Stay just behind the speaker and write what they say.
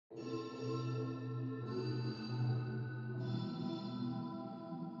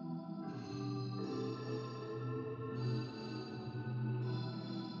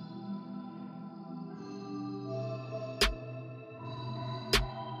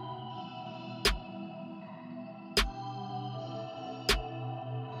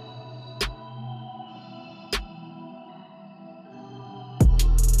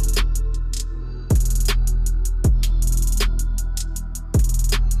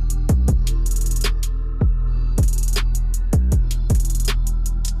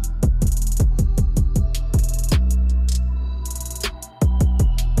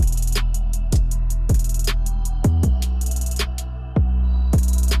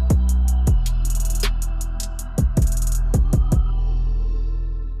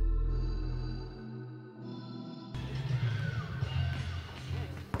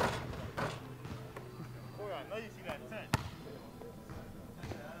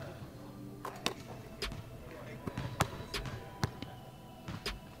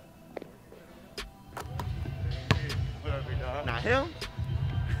him,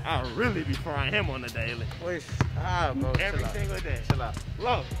 I really be frying him on the daily. Wait, bro. Every single day. Chill out.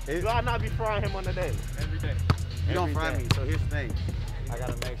 Look, do I not be frying him on the daily? Every day. You don't fry me, so here's the thing. I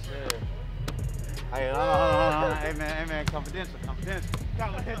gotta make sure. Hey, hey man, confidential. Confidential. Yeah,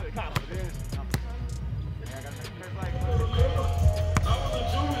 I gotta make sure it's like.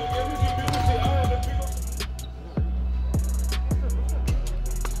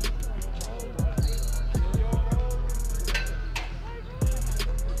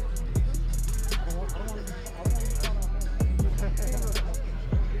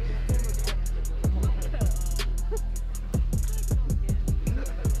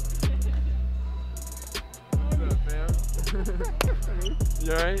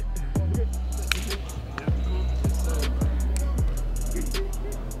 You alright?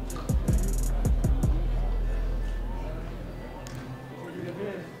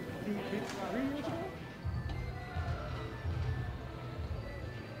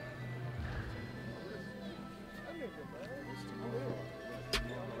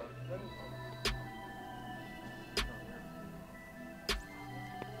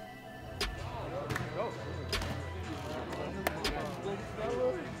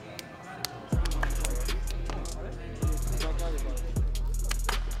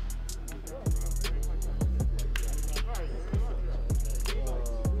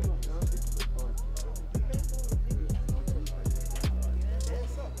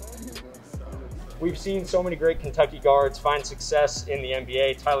 We've seen so many great Kentucky guards find success in the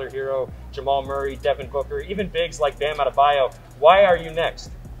NBA. Tyler Hero, Jamal Murray, Devin Booker, even bigs like Bam Adebayo. Why are you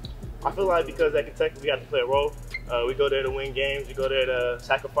next? I feel like because at Kentucky we have to play a role. We go there to win games. We go there to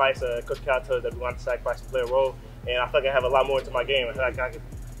sacrifice. Coach Cal tells us that we want to sacrifice to play a role. And I feel like I have a lot more into my game. I feel like I can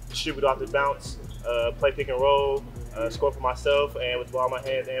distribute off the bounce, play pick and roll, score for myself, and with the ball in my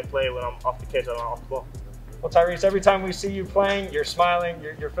hands, and play when I'm off the catch or I'm off the ball. Well, Tyrese, every time we see you playing, you're smiling,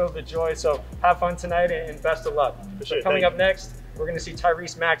 you're filled with joy. So have fun tonight and best of luck. For sure. Coming up next, we're going to see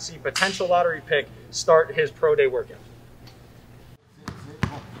Tyrese Maxey, potential lottery pick, start his pro day workout.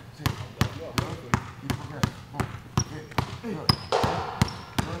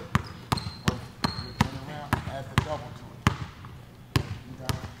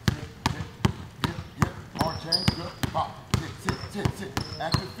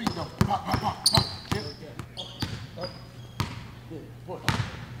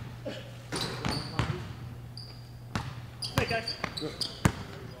 Hey guys. Good.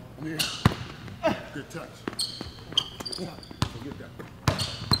 I'm here. Good touch. Good touch. So get that.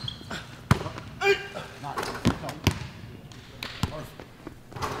 Nice. Perfect.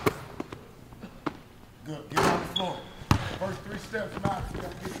 Good. Get on the floor. First 3 steps, nice. You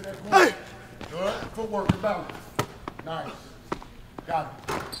gotta get to that point. Good. Footwork and balance. Nice. Got it.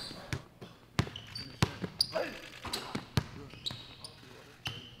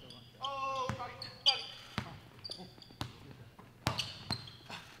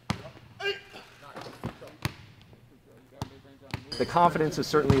 The confidence is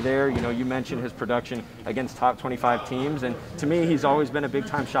certainly there. You know, you mentioned his production against top 25 teams, and to me, he's always been a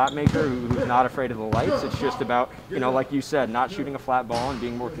big-time shot maker who's not afraid of the lights. It's just about, you know, like you said, not shooting a flat ball and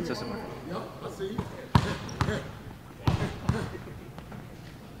being more consistent with it. Yep, I see you.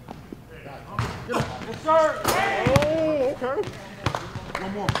 Yes, sir. Oh, okay.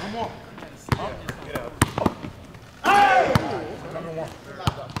 One more. Get out. Hey! Number 1.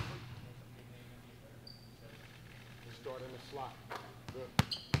 Start in the slot. Good.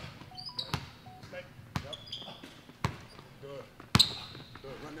 Yep. Good.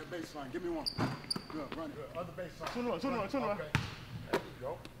 Run that baseline. Give me one. Good. Run it. Good. Other baseline. Turn around. Okay. There you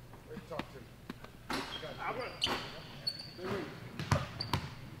go. Let's talk to you. I run.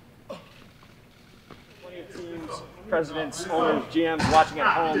 Plenty of teams, presidents, owners, GMs watching at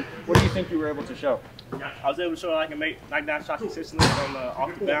home. What do you think you were able to show? I was able to show I can knock down shots consistently from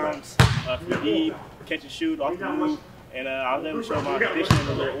off the bounce, from deep, catch and shoot, off the move. And I was able to show my conditioning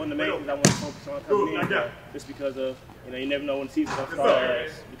was one of the main things I want to focus on coming in, just because of, you know, you never know when the season's going to start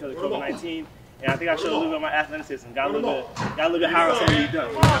because of COVID-19. And I think I showed a little bit of my athleticism, got a little bit higher on some of these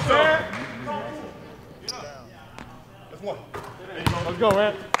dunks. That's one. Let's go,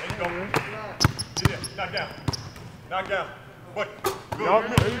 man. Get in. Knock down. What?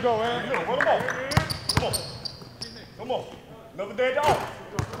 Good. There you go, man. Come on. Another day dog.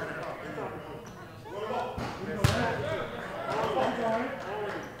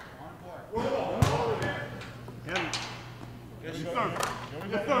 Yes, sir.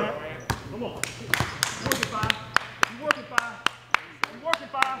 Yes, sir. Come on. You working fine.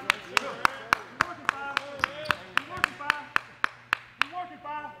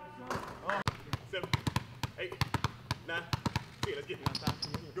 7, 8, 9,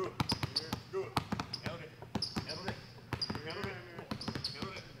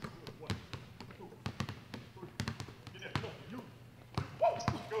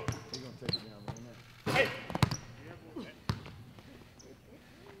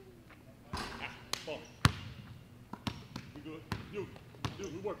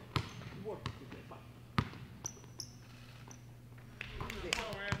 dude, we working. We working.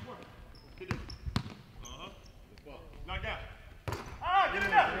 Get it. Knock down. Ah, get it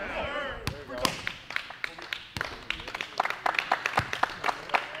down.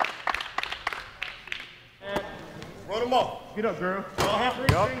 Run them off. Get up, girl. Come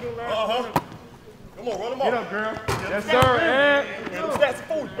on, run them off. Get up, girl. Yes, sir, Ed. Stats are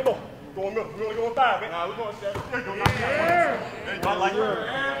 40. Come on. Go on, we're only going 5, man. Nah, we're going 7. I like it.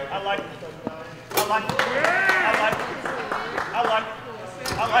 I like it. I like it. I like it.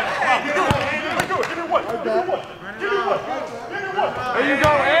 I like it. Come on, do it. Give me one. Give me one. Give me one. Give me one. There you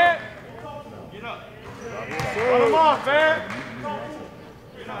go, Ed. Get up. Run them off, man.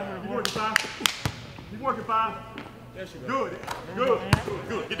 You working 5? You working 5? Good. Good.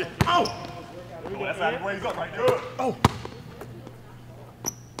 Good. Get there. Oh! Oh, that's how you raise up right there. Good. Oh!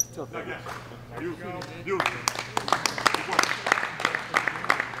 Like that. Beautiful. Beautiful. Good work.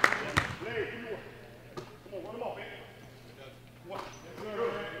 Leg, give me one. Come on, run them off, man. One.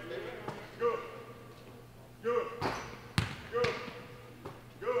 Good. Good. Good. Good.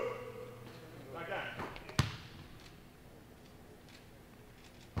 Good. Like that.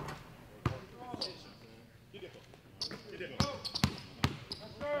 Get there. Get there.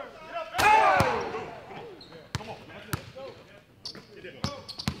 Come on, man. Get there.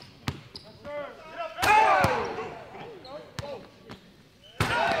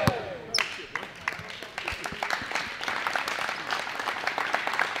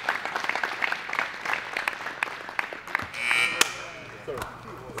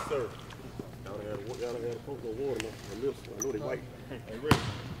 Sir. Y'all done had a poke of water on the lips. I know they white. Hey, ready?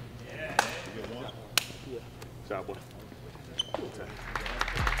 Yeah. You get one? Yeah. Shot, boy. Good time.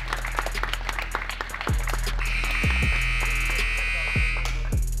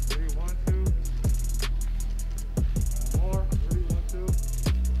 Ready, 1, 2. One more. Ready, 1, 2. And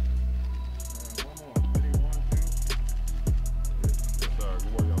one more. Ready, 1, 2. Yes, sir.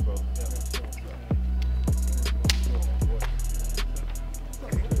 Good work, young brother.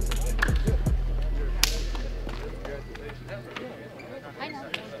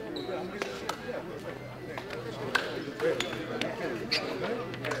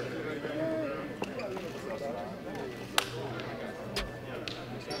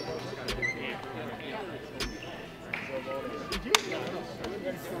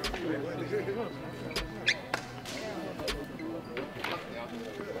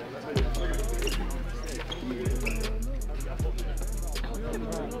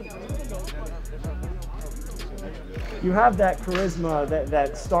 You have that charisma,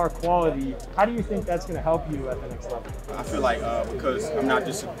 that star quality. How do you think that's going to help you at the next level? I feel like because I'm not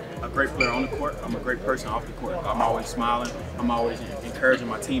just a great player on the court, I'm a great person off the court. I'm always smiling, I'm always encouraging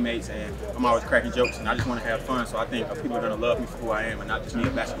my teammates, and I'm always cracking jokes, and I just want to have fun. So I think people are going to love me for who I am and not just me,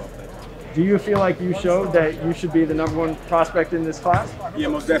 a basketball player. Do you feel like you showed that you should be the #1 prospect in this class? Yeah,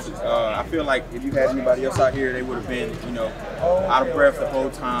 most definitely. I feel like if you had anybody else out here, they would have been, out of breath the whole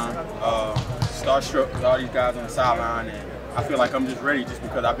time, starstruck with all these guys on the sideline, and I feel like I'm just ready just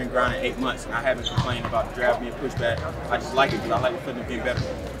because I've been grinding 8 months, and I haven't complained about the draft being pushed back. I just like it because I like the feeling of being better.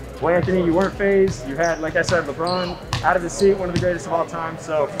 Well, Anthony, you weren't phased. You had, like I said, LeBron out of his seat, one of the greatest of all time.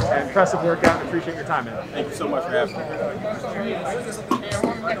 So, impressive workout. Appreciate your time, man. Thank you so much for having me.